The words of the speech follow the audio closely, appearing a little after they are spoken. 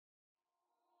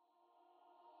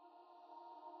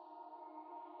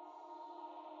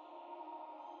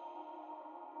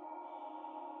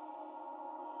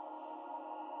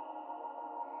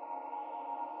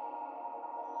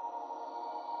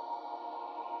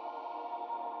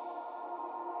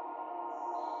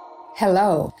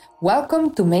Hello,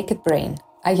 welcome to Make It Brain.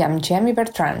 I am Jamie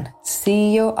Bertrand,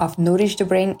 CEO of Nourish the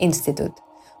Brain Institute,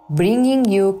 bringing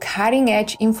you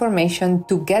cutting-edge information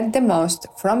to get the most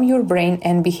from your brain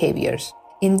and behaviors.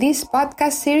 In this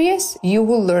podcast series, you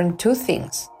will learn two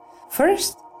things.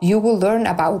 First, you will learn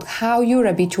about how your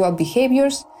habitual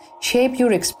behaviors shape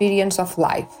your experience of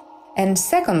life. And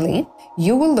secondly,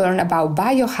 you will learn about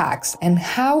biohacks and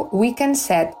how we can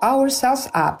set ourselves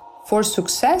up for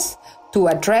success to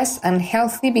address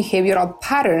unhealthy behavioral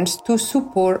patterns to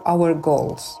support our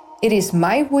goals. It is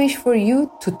my wish for you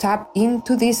to tap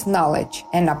into this knowledge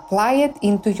and apply it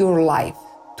into your life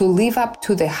to live up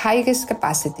to the highest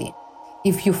capacity.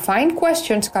 If you find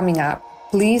questions coming up,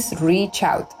 please reach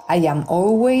out. I am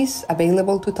always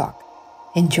available to talk.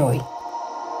 Enjoy.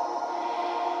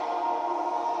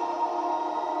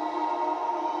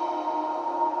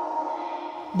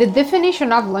 The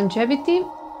definition of longevity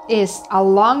is a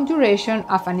long duration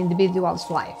of an individual's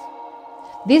life.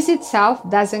 This itself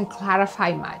doesn't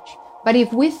clarify much, but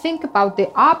if we think about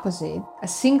the opposite, a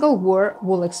single word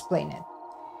will explain it.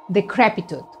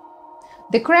 Decrepitude.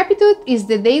 Decrepitude is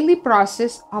the daily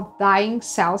process of dying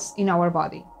cells in our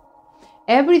body.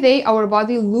 Every day, our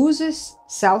body loses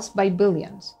cells by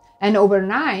billions, and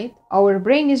overnight, our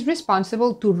brain is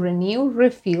responsible to renew,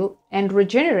 refill, and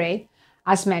regenerate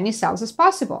as many cells as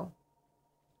possible.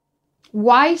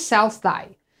 Why cells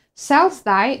die? Cells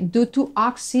die due to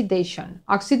oxidation.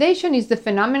 Oxidation is the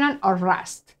phenomenon of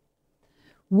rust.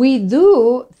 We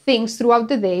do things throughout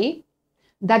the day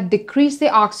that decrease the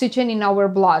oxygen in our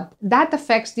blood. That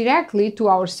affects directly to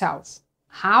our cells.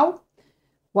 How?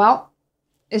 Well,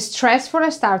 stress, for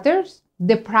starters,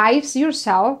 deprives your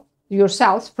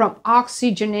cells from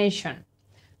oxygenation,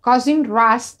 causing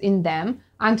rust in them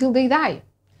until they die.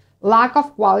 Lack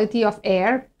of quality of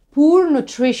air, poor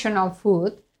nutritional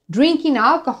food, drinking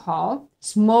alcohol,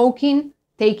 smoking,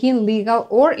 taking legal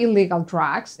or illegal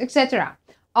drugs, etc.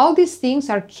 All these things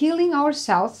are killing our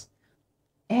cells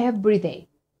every day.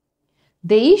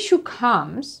 The issue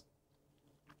comes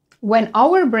when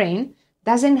our brain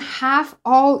doesn't have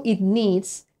all it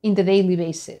needs in the daily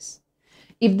basis.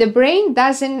 If the brain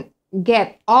doesn't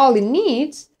get all it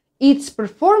needs, its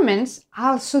performance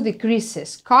also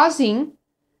decreases, causing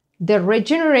the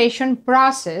regeneration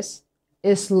process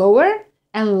is slower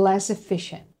and less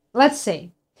efficient. Let's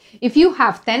say, if you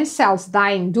have 10 cells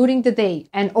dying during the day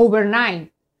and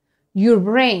overnight, your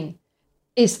brain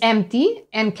is empty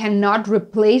and cannot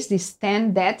replace these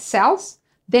 10 dead cells,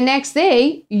 the next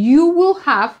day you will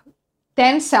have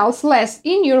 10 cells less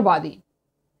in your body.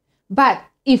 But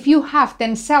if you have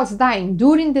 10 cells dying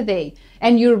during the day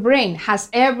and your brain has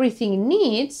everything it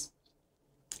needs,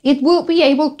 it will be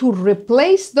able to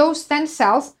replace those 10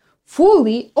 cells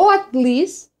fully, or at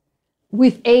least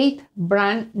with 8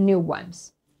 brand new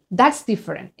ones. That's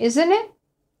different, isn't it?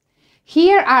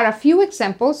 Here are a few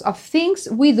examples of things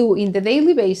we do in the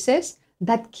daily basis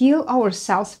that kill our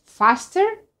cells faster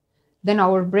than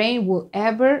our brain will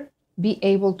ever be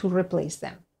able to replace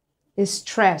them.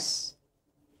 Stress,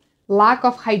 lack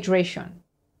of hydration,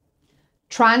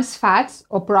 trans fats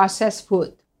or processed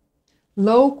food,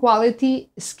 low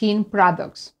quality skin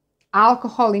products,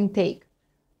 alcohol intake,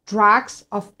 drugs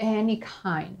of any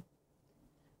kind.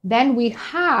 Then we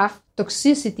have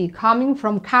toxicity coming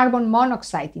from carbon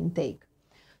monoxide intake,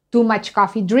 too much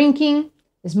coffee drinking,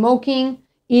 smoking,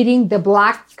 eating the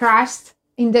black crust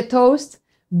in the toast,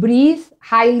 breathe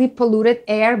highly polluted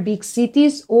air, big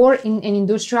cities or in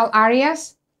industrial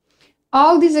areas.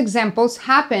 All these examples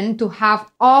happen to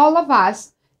have all of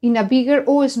us in a bigger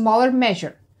or smaller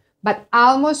measure, but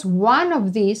almost one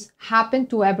of these happen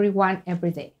to everyone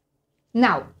every day.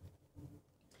 Now,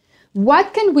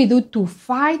 what can we do to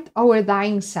fight our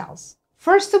dying cells?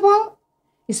 First of all,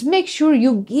 is make sure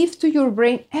you give to your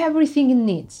brain everything it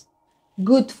needs.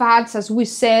 Good fats, as we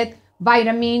said,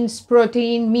 vitamins,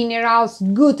 protein, minerals,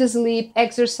 good sleep,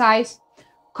 exercise.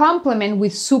 Complement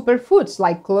with superfoods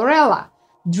like chlorella,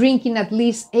 drinking at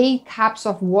least 8 cups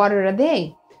of water a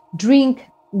day. Drink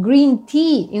green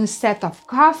tea instead of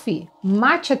coffee.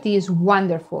 Matcha tea is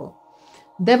wonderful.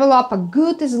 Develop a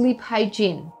good sleep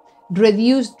hygiene.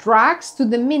 Reduce drugs to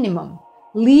the minimum.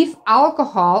 Leave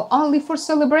alcohol only for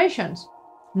celebrations.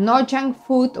 No junk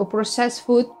food or processed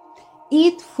food.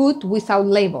 Eat food without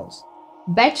labels.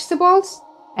 Vegetables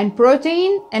and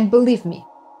protein, and believe me,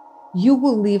 you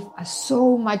will live a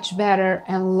so much better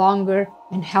and longer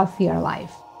and healthier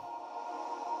life.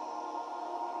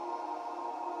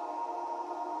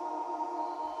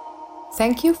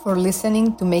 Thank you for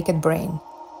listening to Make It Brain.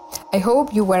 I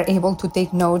hope you were able to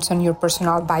take notes on your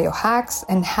personal biohacks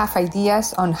and have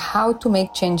ideas on how to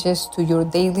make changes to your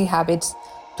daily habits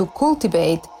to to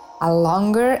cultivate a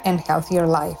longer and healthier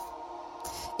life.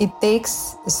 It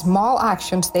takes small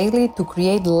actions daily to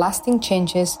create lasting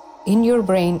changes in your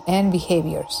brain and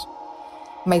behaviors.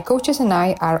 My coaches and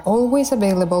I are always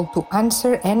available to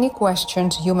answer any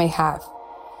questions you may have.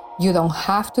 You don't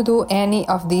have to do any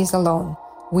of this alone.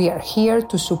 We are here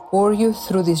to support you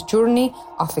through this journey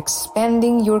of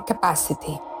expanding your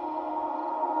capacity.